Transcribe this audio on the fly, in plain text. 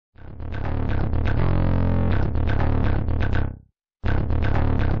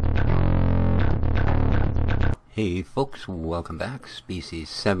Hey folks, welcome back. Species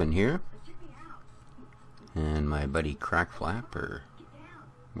 7 here. And my buddy Crackflap, or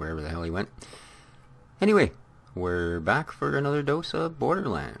wherever the hell he went. Anyway, we're back for another dose of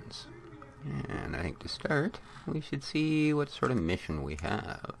Borderlands. And I think to start, we should see what sort of mission we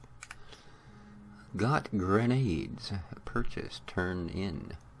have. Got grenades. Purchase. Turn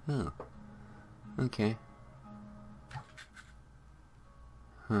in. Oh. Okay.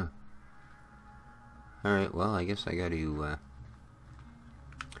 Huh. Alright, well, I guess I gotta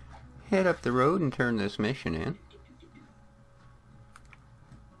head up the road and turn this mission in.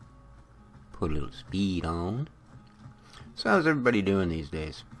 Put a little speed on. So how's everybody doing these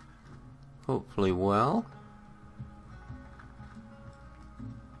days? Hopefully well.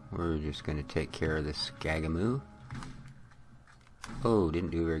 We're just gonna take care of this Skagamoo. Oh, didn't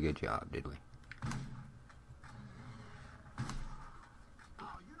do a very good job, did we?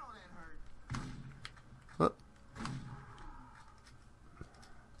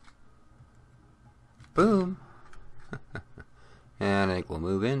 Boom! And I think we'll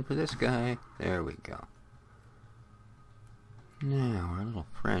move in for this guy. There we go. Now, our little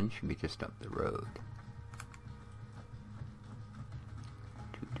friend should be just up the road.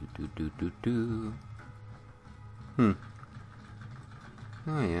 Oh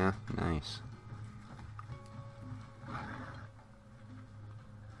yeah, nice.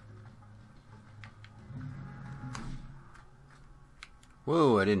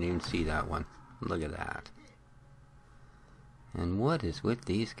 Whoa, I didn't even see that one. Look at that. And what is with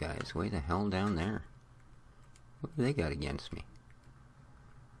these guys way the hell down there? What do they got against me?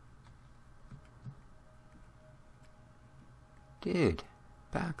 Dude,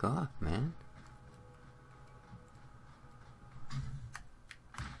 back off, man.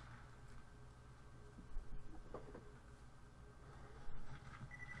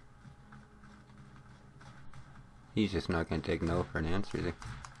 He's just not going to take no for an answer there.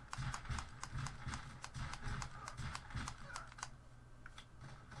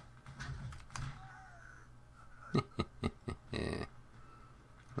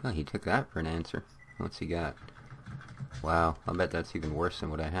 Well, he took that for an answer. What's he got? Wow, I'll bet that's even worse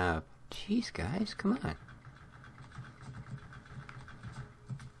than what I have. Jeez, guys, come on.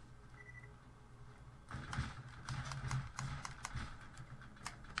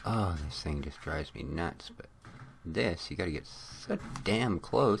 Oh, this thing just drives me nuts, but this, you gotta get so damn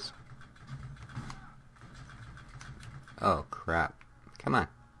close. Oh, crap. Come on.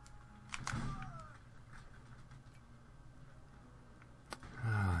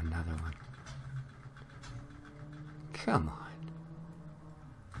 Oh, another one. Come on.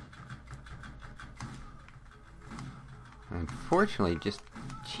 Unfortunately, just...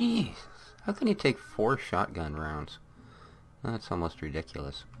 Jesus. How can you take 4 shotgun rounds? That's almost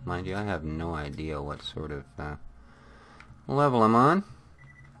ridiculous. Mind you, I have no idea what sort of level I'm on.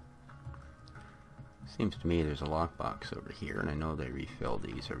 Seems to me there's a lockbox over here, and I know they refill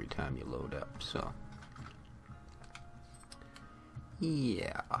these every time you load up, so...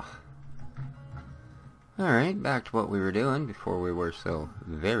 Yeah. Alright, back to what we were doing before we were so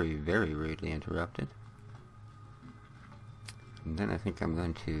very, very rudely interrupted. And then I think I'm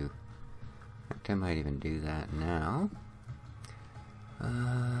going to... In fact, I might even do that now.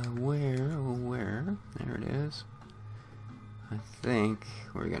 Where? There it is. I think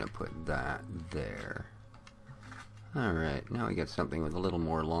we're going to put that there. Alright, now we got something with a little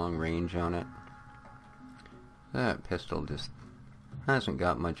more long range on it. That pistol just hasn't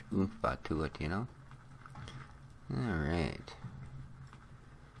got much oomph to it, you know. Alright.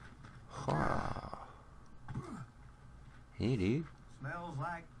 Hey, dude. Smells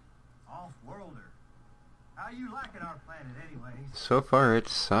like off-worlder. How you liking our planet anyways? So far it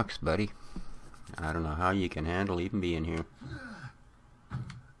sucks, buddy. I don't know how you can handle even being here. Thanks.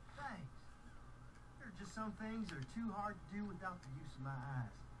 There are just some things that are too hard to do without the use of my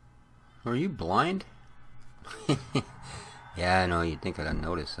eyes. Are you blind? Yeah, I know, you'd think I'd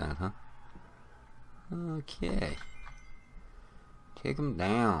notice that, huh? Okay. Take him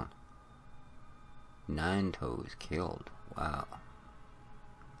down. 9 toes killed. Wow.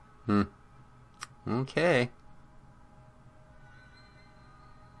 Okay.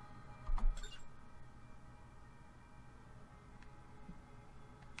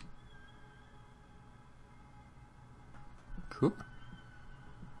 Cool.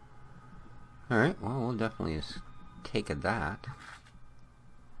 Alright, well, we'll definitely take that.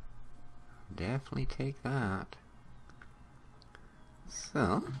 Definitely take that.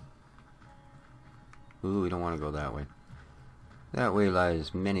 So. Ooh, we don't want to go that way. That way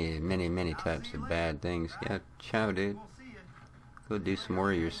lies many, many, many types of bad things. Yeah, ciao, dude. Go do some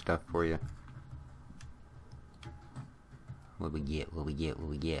more of your stuff for you. What we get? What we get? What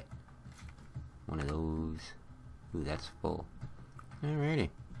we get? One of those. Ooh, that's full. Alrighty.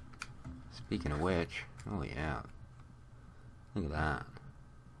 Speaking of which, oh yeah. Look at that.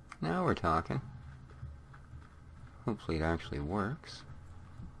 Now we're talking. Hopefully it actually works.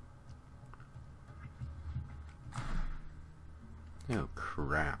 Oh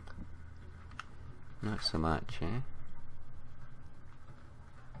crap. Not so much, eh?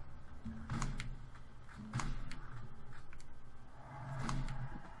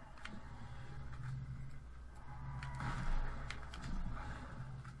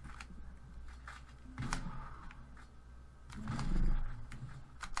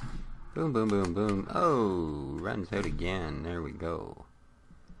 Boom, boom, boom, boom. Oh, runs out again. There we go.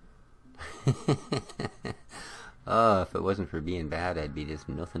 Oh, if it wasn't for being bad, I'd be just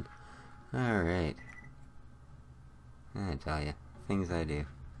nothing. Alright. I tell you, things I do.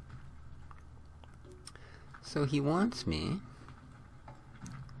 So he wants me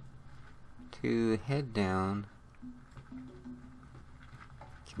to head down.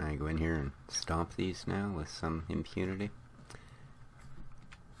 Can I go in here and stomp these now with some impunity?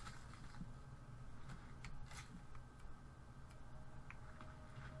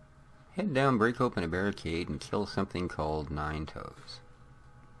 Head down, break open a barricade, and kill something called Nine Toes.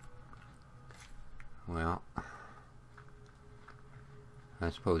 Well, I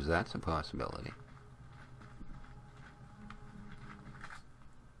suppose that's a possibility.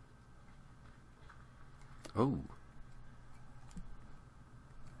 Oh.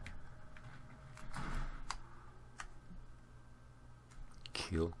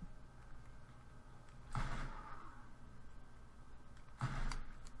 Kill.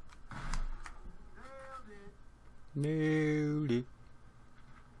 Nailed it.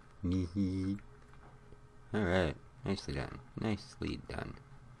 Neat. Alright. Nicely done. Nicely done.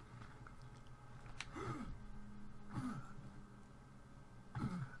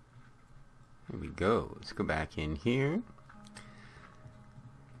 There we go. Let's go back in here.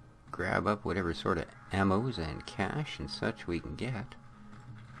 Grab up whatever sort of ammos and cash and such we can get.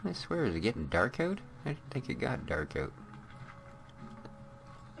 I swear, is it getting dark out? I didn't think it got dark out.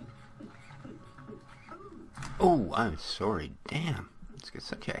 Oh, I'm sorry. Damn. It's got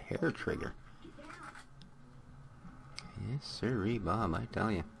such a hair trigger. Yes, sirree, Bob, I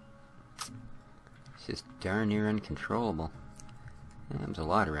tell you. It's just darn near uncontrollable. There's a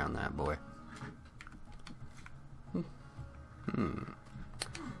lot around that boy. Go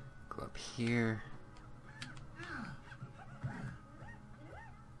up here.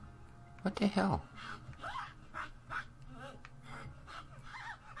 What the hell?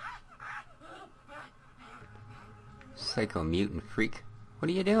 Psycho mutant freak. What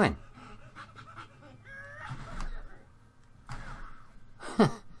are you doing?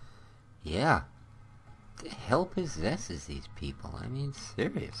 Yeah. The hell possesses these people? I mean,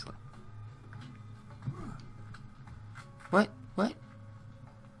 seriously. What? What?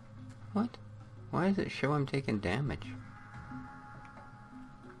 What? Why does it show I'm taking damage?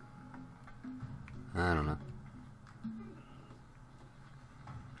 I don't know.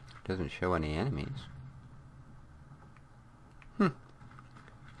 Doesn't show any enemies.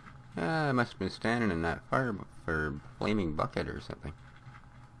 I must have been standing in that fire for flaming bucket or something.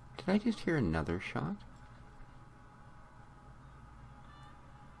 Did I just hear another shot?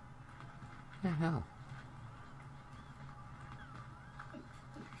 What the hell?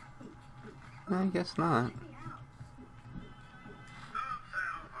 I guess not.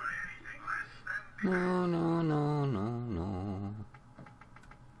 No, no, no, no, no.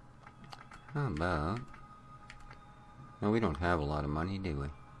 How about... No, we don't have a lot of money, do we?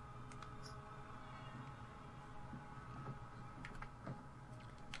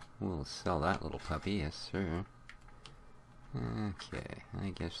 We'll sell that little puppy, yes sir. Okay, I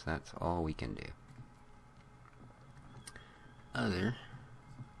guess that's all we can do.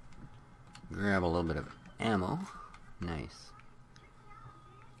 Grab a little bit of ammo. Nice.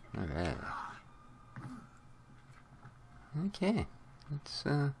 Alright. Okay, let's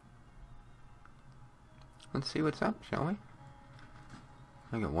see what's up, shall we?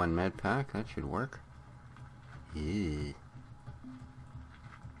 I got one med pack, that should work. Ew.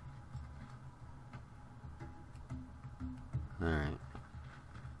 Alright.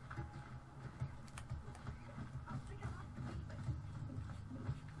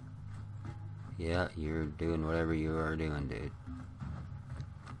 Yeah, you're doing whatever you are doing, dude.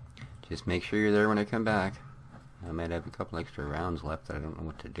 Just make sure you're there when I come back. I might have a couple extra rounds left that I don't know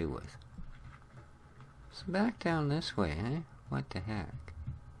what to do with. So back down this way, eh? What the heck?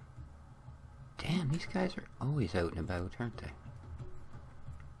 Damn, these guys are always out and about, aren't they?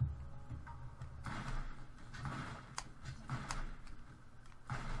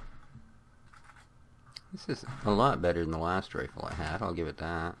 This is a lot better than the last rifle I had, I'll give it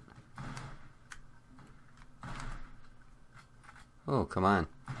that. Oh, come on.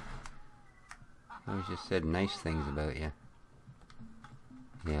 I always just said nice things about you.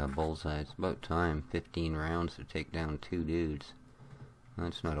 Yeah, bullseye. It's about time. 15 rounds to take down 2 dudes.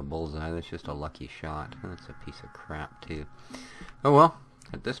 That's not a bullseye, that's just a lucky shot. That's a piece of crap, too. Oh well,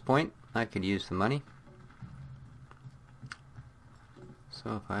 at this point, I could use the money.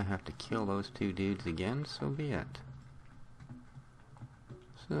 So if I have to kill those 2 dudes again, so be it.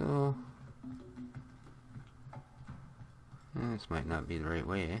 So... this might not be the right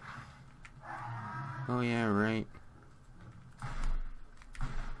way, eh? Oh yeah, right.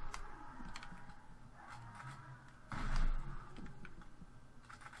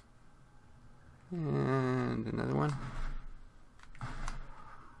 And another one.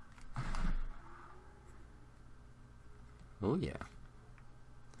 Oh yeah.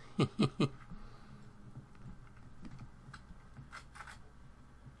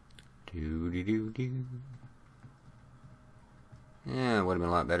 Doo-doo-doo-doo. Yeah, it would have been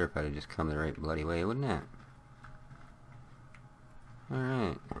a lot better if I'd have just come the right bloody way, wouldn't it?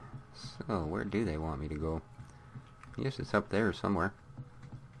 Alright. So, where do they want me to go? I guess it's up there somewhere.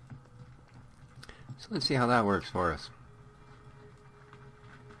 So let's see how that works for us.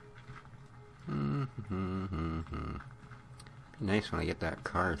 Be nice when I get that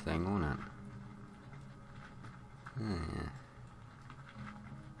car thing, won't it? Yeah.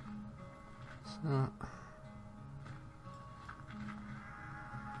 So...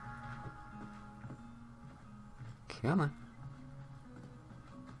 come on.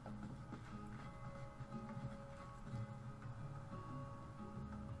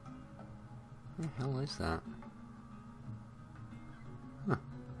 What the hell is that? Huh.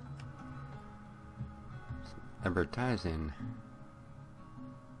 Advertising.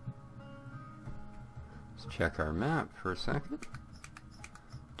 Let's check our map for a second.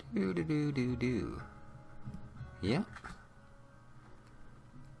 Do. Yep.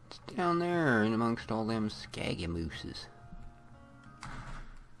 It's down there in amongst all them scagamooses.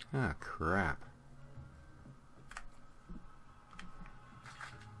 Ah, crap.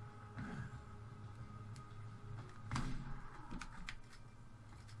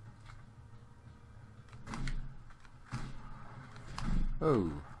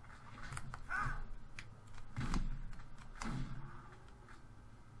 Oh.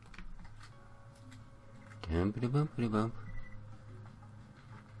 Dumpity-bumpity-bump.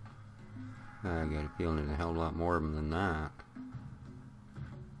 I got a feeling there's a hell of a lot more of them than that.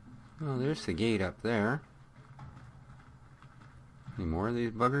 Oh, there's the gate up there. Any more of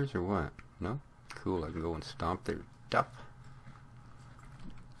these buggers or what? No? Cool, I can go and stomp their stuff.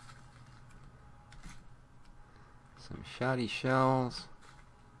 Some shoddy shells.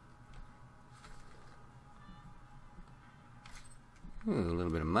 Ooh, a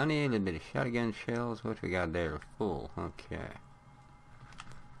little bit of money, a little bit of shotgun shells. What we got there? Full. Okay.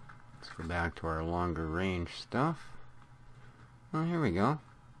 Let's go back to our longer range stuff. Oh, here we go.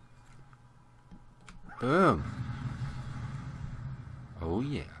 Boom. Oh,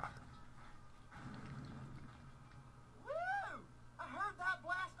 yeah. Woo! I heard that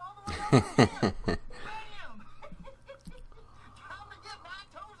blast all the way over here. Bam! Time to get my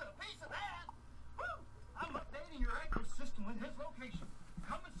toes a piece of that. Woo! I'm updating your echo system with his location.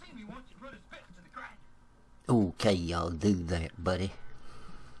 Come and see me once you put his bits to the grinder. Okay, I'll do that, buddy.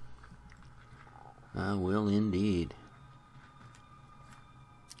 I will indeed.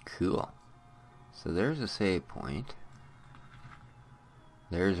 Cool. So there's a save point.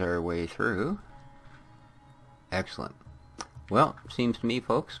 There's our way through. Excellent. Well, seems to me,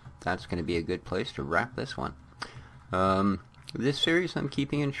 folks, that's going to be a good place to wrap this one. This series I'm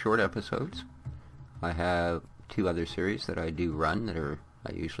keeping in short episodes. I have 2 other series that I do run that are,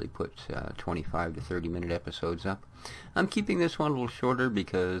 I usually put 25 to 30 minute episodes up. I'm keeping this one a little shorter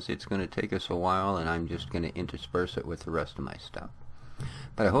because it's going to take us a while and I'm just going to intersperse it with the rest of my stuff.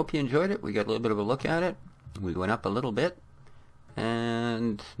 But I hope you enjoyed it. We got a little bit of a look at it. We went up a little bit.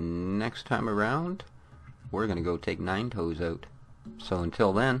 And next time around, we're going to go take 9 toes out. So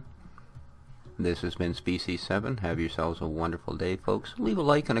until then, this has been Species 7. Have yourselves a wonderful day, folks. Leave a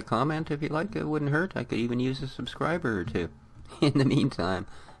like and a comment if you like. It wouldn't hurt. I could even use a subscriber or 2. In the meantime,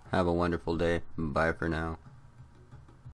 have a wonderful day. Bye for now.